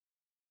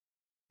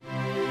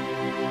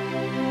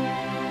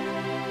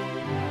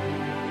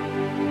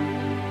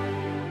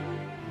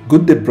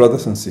Good day,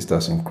 brothers and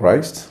sisters in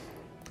Christ.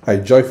 I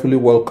joyfully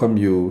welcome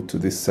you to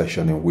this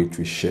session in which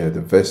we share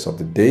the verse of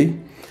the day.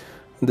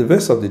 And the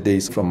verse of the day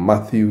is from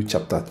Matthew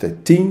chapter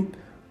 13,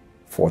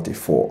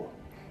 44.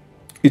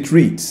 It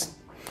reads,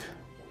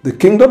 "The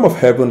kingdom of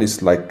heaven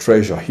is like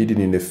treasure hidden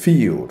in a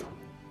field,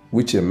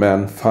 which a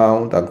man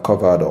found and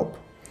covered up.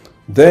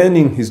 Then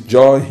in his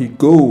joy he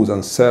goes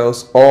and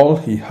sells all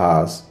he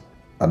has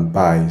and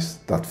buys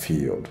that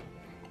field."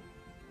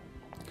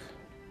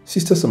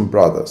 Sisters and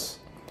brothers,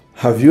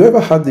 have you ever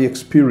had the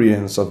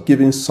experience of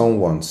giving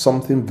someone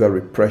something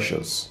very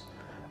precious,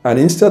 and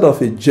instead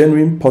of a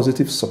genuine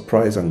positive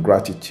surprise and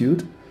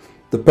gratitude,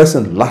 the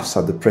person laughs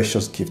at the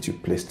precious gift you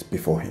placed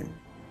before him?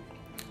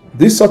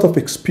 This sort of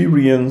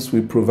experience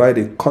will provide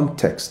a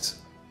context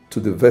to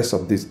the verse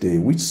of this day,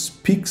 which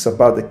speaks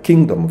about the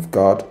kingdom of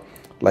God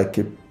like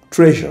a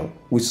treasure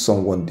which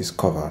someone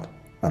discovered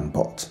and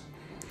bought.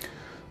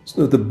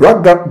 So the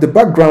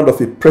background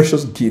of a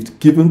precious gift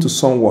given to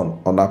someone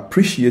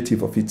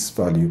unappreciative of its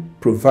value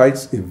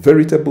provides a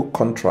veritable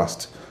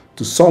contrast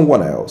to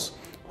someone else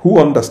who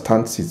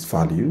understands its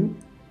value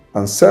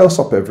and sells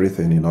up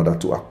everything in order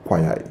to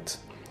acquire it.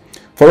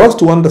 For us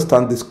to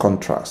understand this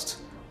contrast,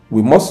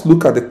 we must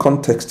look at the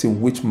context in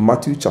which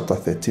Matthew chapter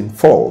 13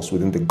 falls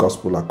within the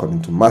gospel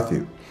according to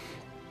Matthew.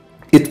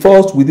 It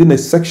falls within a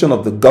section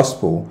of the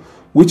gospel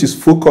which is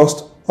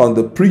focused on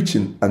the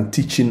preaching and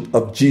teaching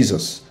of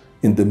Jesus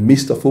in the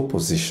midst of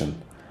opposition.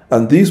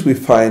 And this we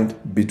find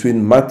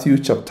between Matthew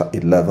chapter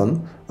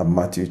 11 and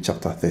Matthew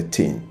chapter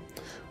 13.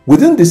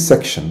 Within this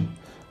section,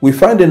 we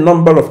find a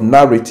number of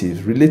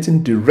narratives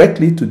relating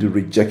directly to the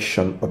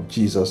rejection of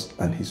Jesus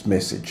and his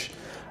message.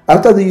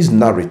 After these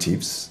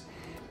narratives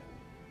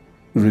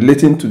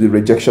relating to the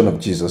rejection of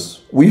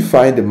Jesus, we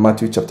find in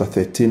Matthew chapter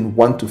 13,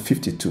 1 to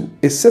 52,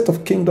 a set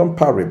of kingdom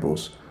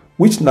parables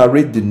which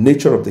narrate the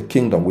nature of the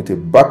kingdom with a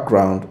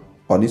background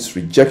on its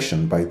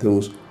rejection by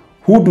those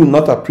who do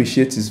not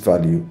appreciate its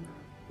value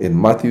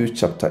in Matthew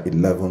chapter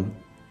 11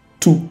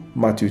 to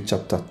Matthew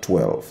chapter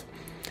 12.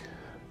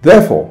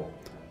 Therefore,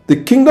 the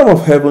kingdom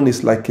of heaven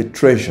is like a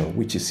treasure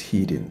which is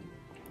hidden.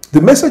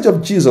 The message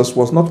of Jesus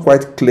was not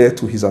quite clear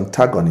to his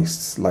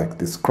antagonists like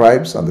the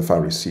scribes and the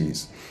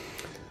Pharisees.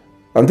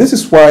 And this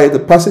is why the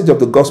passage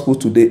of the gospel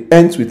today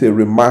ends with a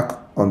remark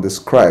on the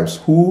scribes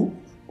who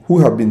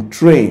have been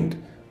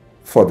trained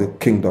for the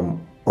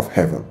kingdom of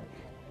heaven.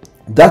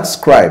 That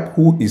scribe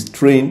who is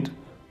trained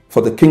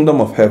for the kingdom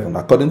of heaven,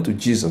 according to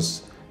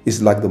Jesus, is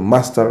like the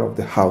master of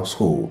the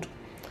household.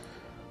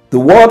 The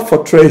word for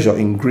treasure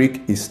in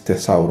Greek is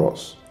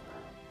thesauros,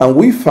 and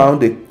we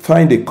find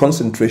a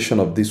concentration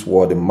of this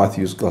word in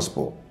Matthew's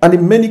gospel. And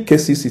in many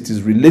cases, it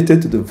is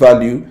related to the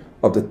value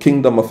of the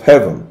kingdom of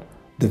heaven,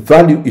 the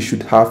value it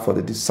should have for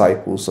the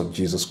disciples of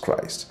Jesus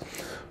Christ.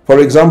 For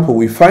example,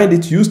 we find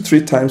it used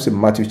 3 times in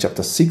Matthew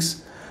chapter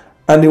 6,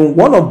 and in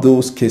one of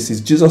those cases,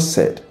 Jesus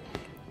said,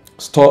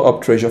 "Store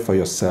up treasure for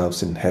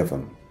yourselves in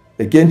heaven."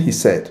 Again he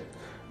said,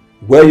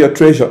 "Where your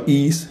treasure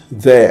is,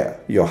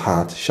 there your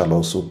heart shall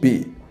also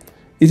be."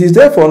 It is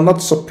therefore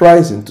not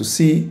surprising to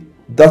see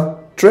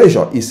that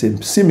treasure is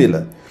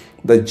similar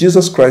that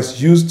Jesus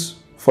Christ used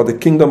for the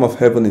kingdom of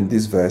heaven in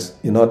this verse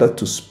in order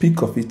to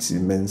speak of its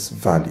immense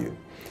value.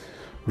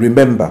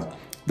 Remember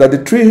that the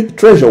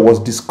treasure was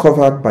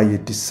discovered by a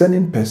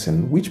discerning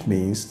person, which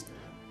means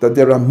that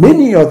there are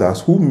many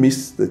others who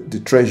missed the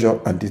treasure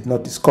and did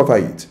not discover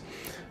it.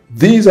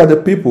 These are the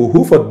people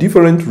who, for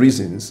different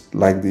reasons,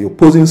 like the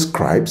opposing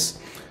scribes,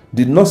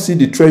 did not see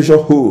the treasure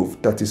hove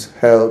that is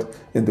held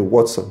in the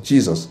words of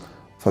Jesus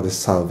for the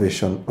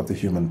salvation of the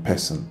human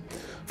person.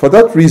 For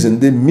that reason,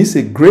 they miss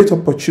a great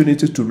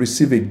opportunity to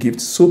receive a gift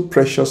so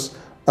precious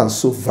and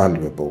so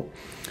valuable.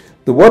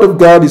 The Word of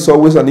God is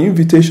always an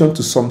invitation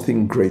to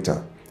something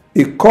greater,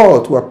 a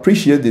call to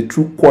appreciate the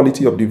true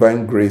quality of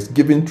divine grace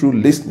given through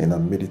listening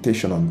and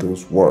meditation on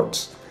those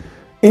words.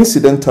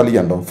 Incidentally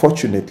and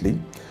unfortunately,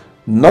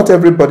 not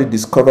everybody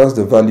discovers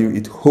the value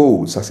it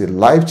holds as a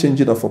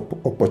life-changing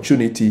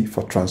opportunity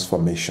for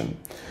transformation.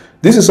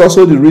 This is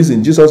also the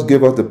reason Jesus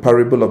gave us the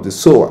parable of the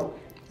sower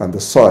and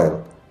the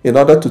soil, in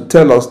order to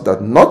tell us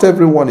that not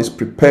everyone is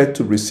prepared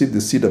to receive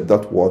the seed of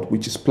that word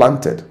which is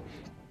planted.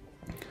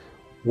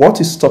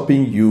 What is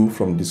stopping you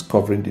from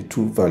discovering the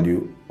true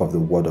value of the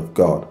Word of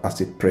God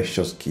as a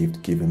precious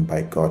gift given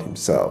by God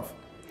Himself?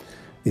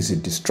 Is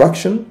it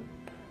distraction?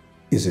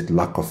 Is it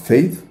lack of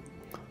faith?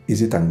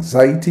 Is it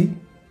anxiety?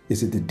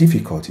 Is it the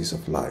difficulties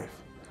of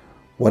life?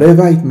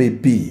 Whatever it may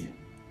be,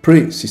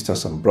 pray,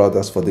 sisters and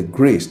brothers, for the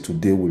grace to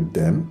deal with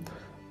them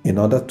in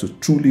order to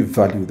truly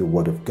value the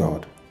Word of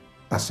God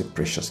as a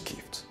precious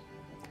gift.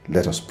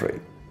 Let us pray.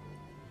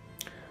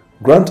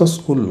 Grant us,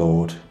 O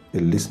Lord, a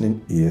listening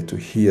ear to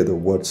hear the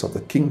words of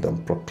the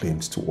kingdom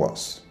proclaimed to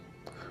us.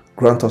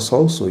 Grant us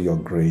also your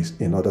grace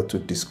in order to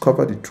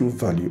discover the true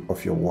value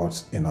of your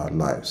words in our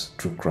lives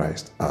through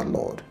Christ our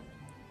Lord.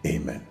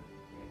 Amen.